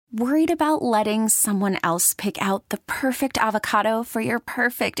Worried about letting someone else pick out the perfect avocado for your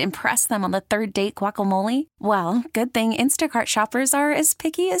perfect impress them on the third date guacamole? Well, good thing Instacart shoppers are as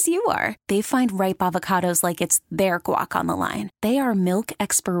picky as you are. They find ripe avocados like it's their guac on the line. They are milk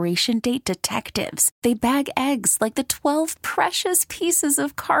expiration date detectives. They bag eggs like the 12 precious pieces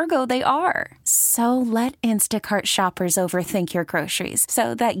of cargo they are. So let Instacart shoppers overthink your groceries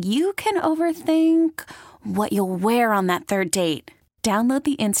so that you can overthink what you'll wear on that third date. Download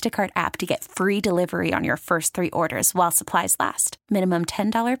the Instacart app to get free delivery on your first 3 orders while supplies last. Minimum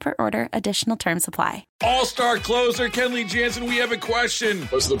 $10 per order. Additional terms apply. All-star closer Kenley Jansen, we have a question.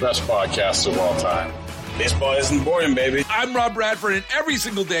 What's the best podcast of all time? Baseball isn't boring, baby. I'm Rob Bradford, and every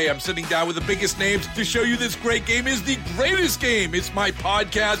single day I'm sitting down with the biggest names to show you this great game is the greatest game. It's my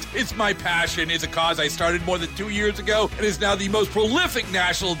podcast. It's my passion. It's a cause I started more than 2 years ago and is now the most prolific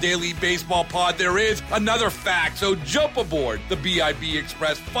national daily baseball pod there is. Another fact. So jump aboard the BIB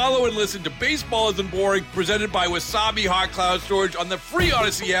Express. Follow and listen to Baseball Isn't Boring, presented by Wasabi Hot Cloud Storage on the free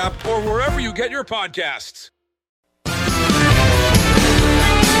Odyssey app or wherever you get your podcasts.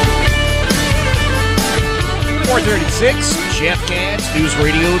 436, Jeff Katz, News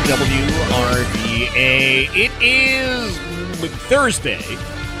Radio, WRVA. It is Thursday,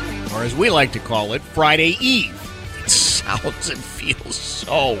 or as we like to call it, Friday Eve. It sounds and feels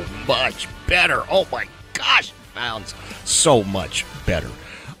so much better. Oh my gosh, it sounds so much better.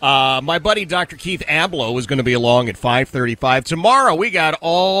 My buddy Dr. Keith Abloh is going to be along at 5:35. Tomorrow we got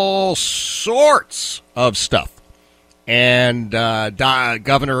all sorts of stuff. And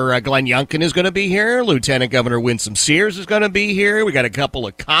Governor Glenn Youngkin is going to be here. Lieutenant Governor Winsome Sears is going to be here. We got a couple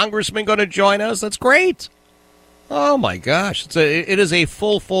of congressmen going to join us. That's great. Oh, my gosh. It is a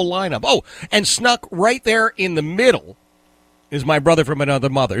full lineup. Oh, and snuck right there in the middle is my brother from another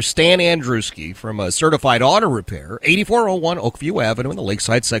mother, Stan Andruski from Certified Auto Repair, 8401 Oakview Avenue in the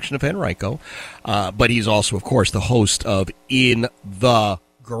Lakeside section of Henrico. But he's also, of course, the host of In the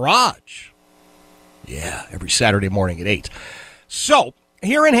Garage. Yeah, every Saturday morning at 8. So,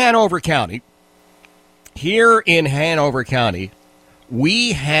 here in Hanover County,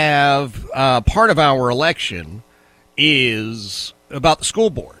 we have part of our election is about the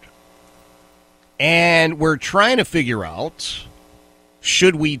school board. And we're trying to figure out,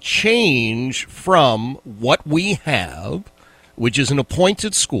 should we change from what we have, which is an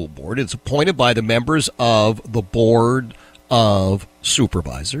appointed school board. It's appointed by the members of the Board of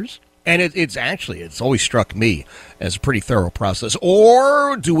Supervisors. And it's always struck me as a pretty thorough process.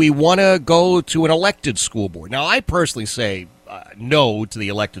 Or do we want to go to an elected school board? Now, I personally say no to the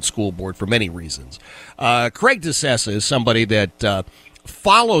elected school board for many reasons. Craig DiSesa is somebody that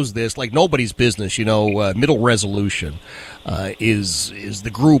follows this like nobody's business. Middle Resolution is the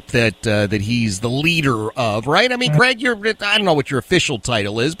group that he's the leader of, right? I mean, Craig, I don't know what your official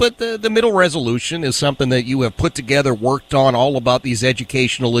title is, but the Middle Resolution is something that you have put together, worked on, all about these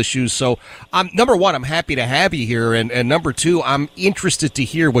educational issues. So, number one, I'm happy to have you here, and number two, I'm interested to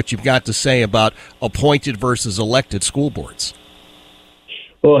hear what you've got to say about appointed versus elected school boards.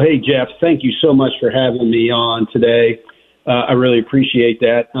 Well, hey, Jeff, thank you so much for having me on today. I really appreciate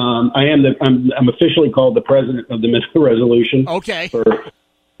that. I'm officially called the president of the Middle Resolution. Okay. For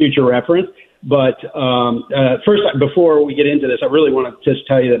future reference. But first, before we get into this, I really want to just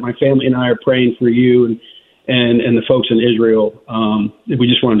tell you that my family and I are praying for you and the folks in Israel. We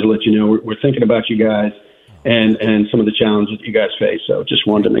just wanted to let you know we're thinking about you guys and some of the challenges that you guys face. So just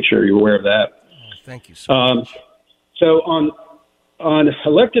wanted to make sure you're aware of that. Thank you so much. So on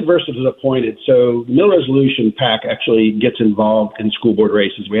elected versus appointed, so the Middle Resolution PAC actually gets involved in school board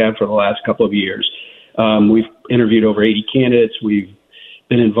races. We have for the last couple of years. We've interviewed over 80 candidates. We've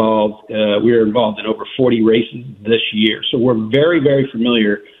been involved. We were involved in over 40 races this year. So we're very, very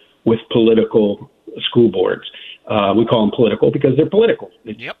familiar with political school boards. We call them political because they're political.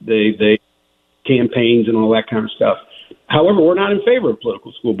 Yep. They campaigns and all that kind of stuff. However, we're not in favor of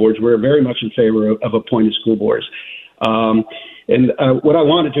political school boards. We're very much in favor of appointed school boards. And what I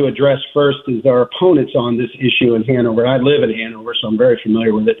wanted to address first is our opponents on this issue in Hanover. I live in Hanover, so I'm very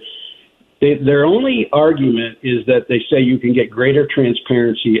familiar with it. Their only argument is that they say you can get greater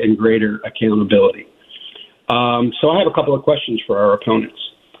transparency and greater accountability. So I have a couple of questions for our opponents.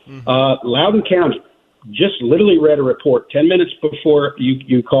 Mm-hmm. Loudoun County just literally read a report 10 minutes before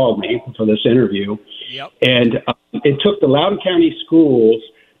you called me for this interview. Yep. And it took the Loudoun County schools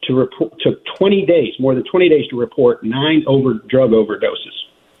took 20 days, more than 20 days to report 9 drug overdoses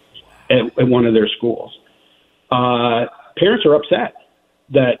at one of their schools. Parents are upset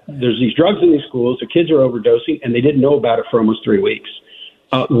that there's these drugs in these schools, the kids are overdosing, and they didn't know about it for almost 3 weeks.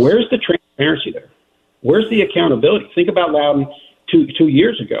 Where's the transparency there? Where's the accountability? Think about Loudoun two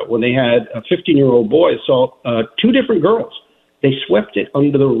years ago when they had a 15-year-old boy assault two different girls. They swept it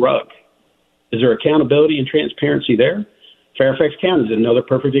under the rug. Is there accountability and transparency there? Fairfax County is another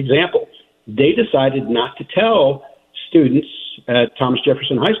perfect example. They decided not to tell students at Thomas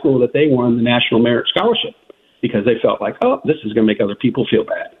Jefferson High School that they won the National Merit Scholarship because they felt like, oh, this is going to make other people feel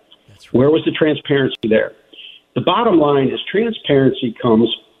bad. That's right. Where was the transparency there? The bottom line is transparency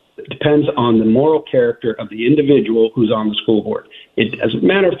depends on the moral character of the individual who's on the school board. It doesn't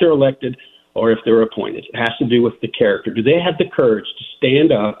matter if they're elected or if they're appointed. It has to do with the character. Do they have the courage to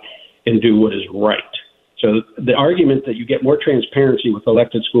stand up and do what is right? So the argument that you get more transparency with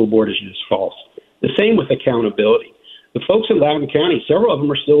elected school board is just false. The same with accountability. The folks in Loudoun County, several of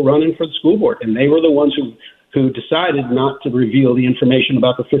them are still running for the school board, and they were the ones who decided not to reveal the information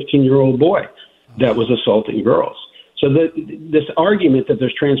about the 15-year-old boy that was assaulting girls. So this argument that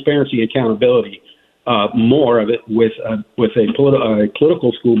there's transparency and accountability, more of it with a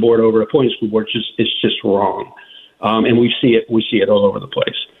political school board over a appointed school board, is just wrong. And we see it all over the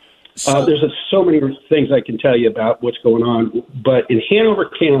place. There's so many things I can tell you about what's going on, but in Hanover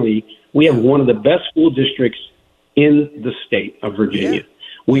County, we have one of the best school districts in the state of Virginia. Yeah.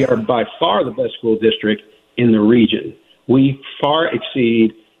 We are by far the best school district in the region. We far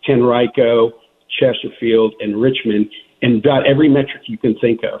exceed Henrico, Chesterfield, and Richmond in about every metric you can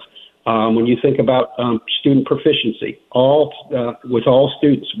think of. When you think about student proficiency, with all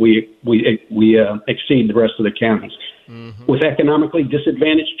students, we exceed the rest of the counties. Mm-hmm. With economically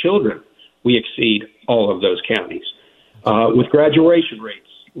disadvantaged children, we exceed all of those counties. With graduation rates,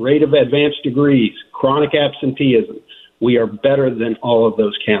 rate of advanced degrees, chronic absenteeism, we are better than all of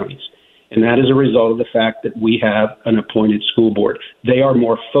those counties. And that is a result of the fact that we have an appointed school board. They are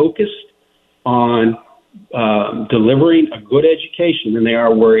more focused on delivering a good education than they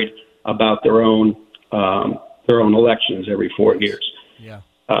are worried about their own elections every 4 years. Yeah.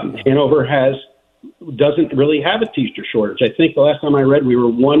 Hanover doesn't really have a teacher shortage. I think the last time I read, we were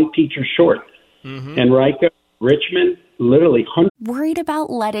one teacher short. Mm-hmm. Henrico, Richmond, literally hundreds. Worried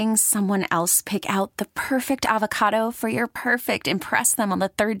about letting someone else pick out the perfect avocado for your perfect impress them on the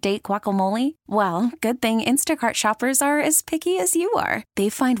third date guacamole? Well, good thing Instacart shoppers are as picky as you are. They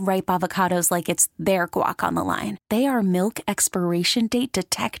find ripe avocados like it's their guac on the line. They are milk expiration date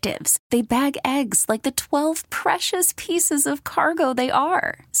detectives. They bag eggs like the 12 precious pieces of cargo they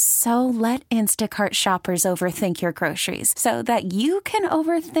are. So let Instacart shoppers overthink your groceries so that you can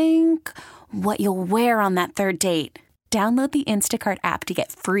overthink what you'll wear on that third date. Download the Instacart app to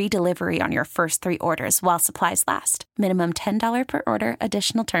get free delivery on your first 3 orders while supplies last. Minimum $10 per order.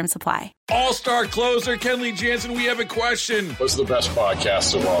 Additional terms apply. All-star closer Kenley Jansen, we have a question. What's the best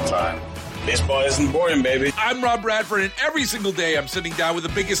podcast of all time? Baseball isn't boring, baby. I'm Rob Bradford, and every single day I'm sitting down with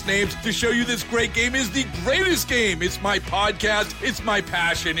the biggest names to show you this great game is the greatest game. It's my podcast. It's my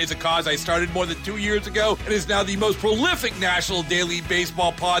passion. It's a cause I started more than 2 years ago and is now the most prolific national daily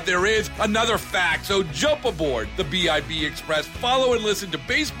baseball pod there is. Another fact. So jump aboard the BIB Express. Follow and listen to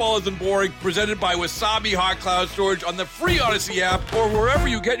Baseball Isn't Boring, presented by Wasabi Hot Cloud Storage on the free Odyssey app or wherever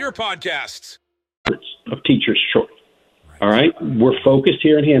you get your podcasts. Of teachers short. All right, we're focused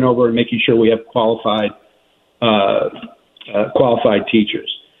here in Hanover on making sure we have qualified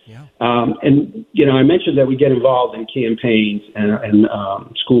teachers. Yeah. And I mentioned that we get involved in campaigns and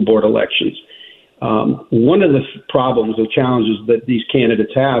school board elections. One of the problems or challenges that these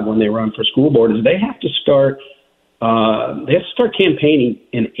candidates have when they run for school board is they have to start campaigning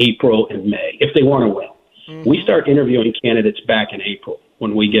in April and May if they want to win. Mm-hmm. We start interviewing candidates back in April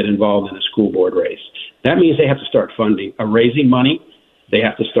when we get involved in a school board race. That means they have to start raising money. They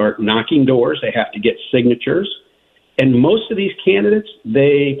have to start knocking doors. They have to get signatures. And most of these candidates,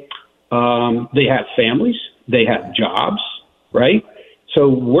 they have families. They have jobs, right? So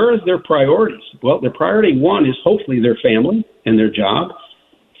where is their priorities? Well, their priority one is hopefully their family and their job.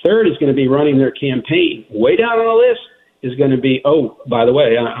 Third is going to be running their campaign. Way down on the list is going to be, oh, by the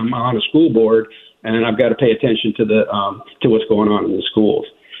way, I'm on a school board and I've got to pay attention to to what's going on in the schools.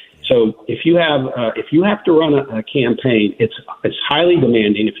 So if you have to run a campaign, it's highly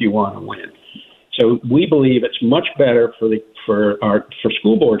demanding if you want to win. So we believe it's much better for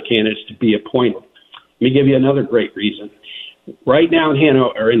school board candidates to be appointed. Let me give you another great reason. Right now in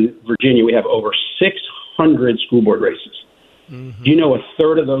Hanover, or in Virginia, we have over 600 school board races. Mm-hmm. Do you know a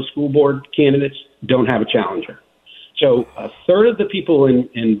third of those school board candidates don't have a challenger? So a third of the people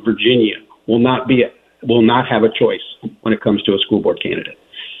in Virginia will not have a choice when it comes to a school board candidate.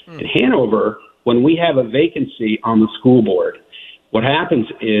 In Hanover, when we have a vacancy on the school board, what happens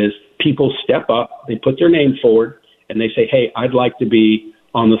is people step up, they put their name forward, and they say, hey, I'd like to be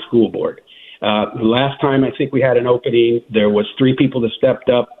on the school board. The last time I think we had an opening, there was 3 people that stepped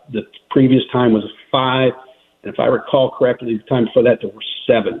up. The previous time was 5. And if I recall correctly, the time before that, there were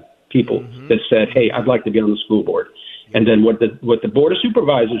 7 people that said, hey, I'd like to be on the school board. And then what the Board of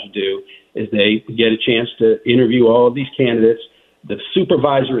Supervisors do is they get a chance to interview all of these candidates. The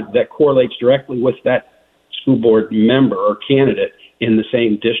supervisor that correlates directly with that school board member or candidate in the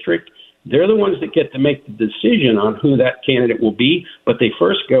same district, they're the ones that get to make the decision on who that candidate will be. But they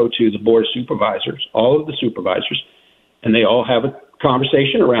first go to the Board of Supervisors, all of the supervisors, and they all have a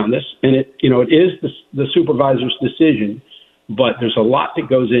conversation around this. And it is the supervisor's decision, but there's a lot that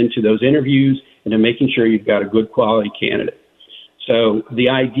goes into those interviews and in making sure you've got a good quality candidate. So the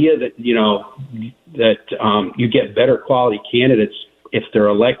idea that, you get better quality candidates if they're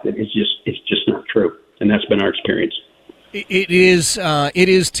elected is just not true. And that's been our experience. It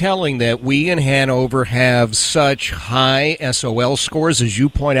is telling that we in Hanover have such high SOL scores, as you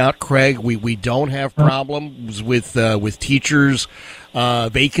point out, Craig. We don't have problems with teachers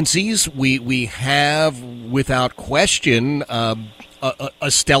vacancies. We have, without question, a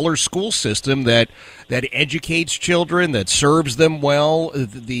stellar school system that educates children, that serves them well.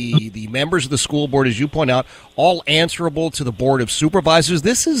 The members of the school board, as you point out, all answerable to the Board of Supervisors.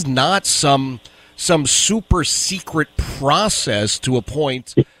 This is not some super secret process to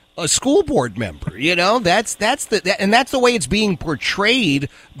appoint a school board member. That's the way it's being portrayed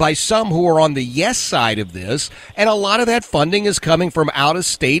by some who are on the yes side of this. And a lot of that funding is coming from out of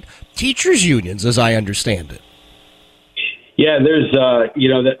state teachers unions, as I understand it. Yeah, there's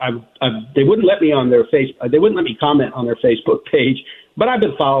they wouldn't let me on their they wouldn't let me comment on their Facebook page, but I've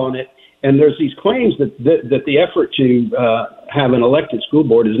been following it. And there's these claims that the effort to have an elected school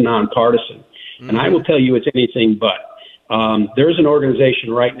board is nonpartisan. And I will tell you it's anything but. There's an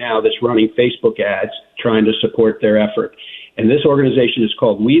organization right now that's running Facebook ads trying to support their effort. And this organization is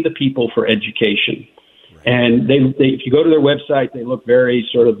called We the People for Education. Right. And they if you go to their website, they look very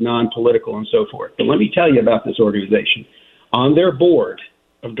sort of non-political and so forth. But let me tell you about this organization. On their board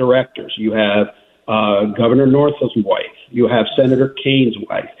of directors, you have Governor Northam's wife. You have Senator Kane's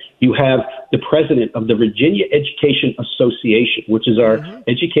wife. You have the president of the Virginia Education Association, which is our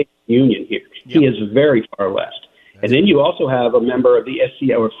education union here. Yep. He is very far left. And then you also have a member of the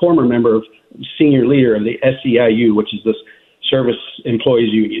SEI, or a former member of senior leader of the SEIU, which is the Service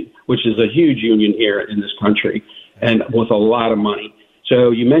Employees Union, which is a huge union here in this country and with a lot of money.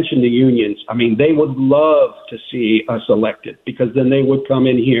 So you mentioned the unions. I mean, they would love to see us elected because then they would come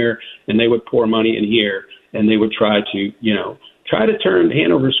in here and they would pour money in here and they would try to turn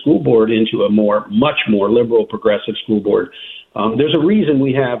Hanover School Board into a much more liberal, progressive school board. There's a reason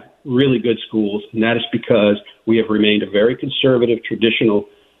we have really good schools, and that is because we have remained a very conservative, traditional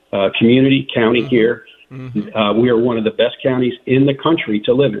community county here. We are one of the best counties in the country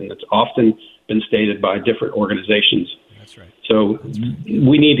to live in. That's often been stated by different organizations. That's right. So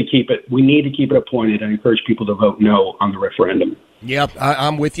we need to keep it. We need to keep it appointed. I encourage people to vote no on the referendum. Yep,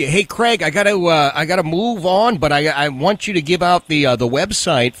 I'm with you. Hey, Craig, I gotta move on, but I want you to give out the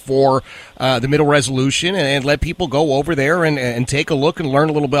website for the Middle Resolution and let people go over there and take a look and learn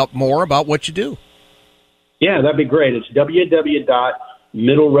a little bit more about what you do. Yeah, that'd be great. It's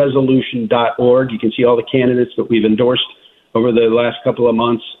www.middleresolution.org. You can see all the candidates that we've endorsed over the last couple of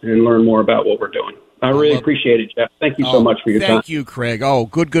months and learn more about what we're doing. I really appreciate it, Jeff. Thank you so much for your time. Thank you, Craig. Oh,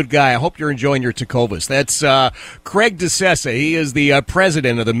 good guy. I hope you're enjoying your Tecovas. That's Craig DiSesa. He is the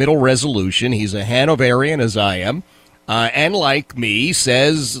president of the Middle Resolution. He's a Hanoverian, as I am. And like me,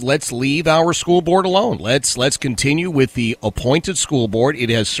 says, let's leave our school board alone. Let's continue with the appointed school board. It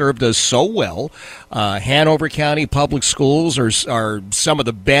has served us so well. Hanover County Public Schools are some of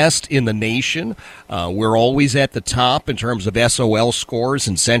the best in the nation. We're always at the top in terms of SOL scores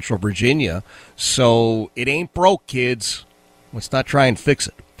in Central Virginia. So it ain't broke, kids. Let's not try and fix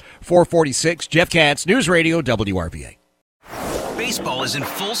it. 446, Jeff Katz, News Radio, WRVA. Baseball is in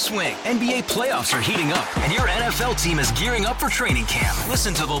full swing. NBA playoffs are heating up, and your NFL team is gearing up for training camp.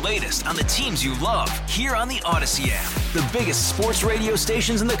 Listen to the latest on the teams you love here on the Odyssey app. The biggest sports radio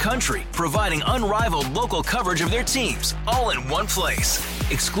stations in the country, providing unrivaled local coverage of their teams, all in one place.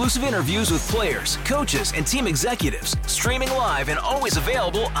 Exclusive interviews with players, coaches, and team executives, streaming live and always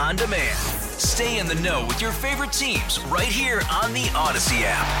available on demand. Stay in the know with your favorite teams right here on the Odyssey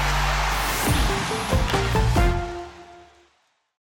app.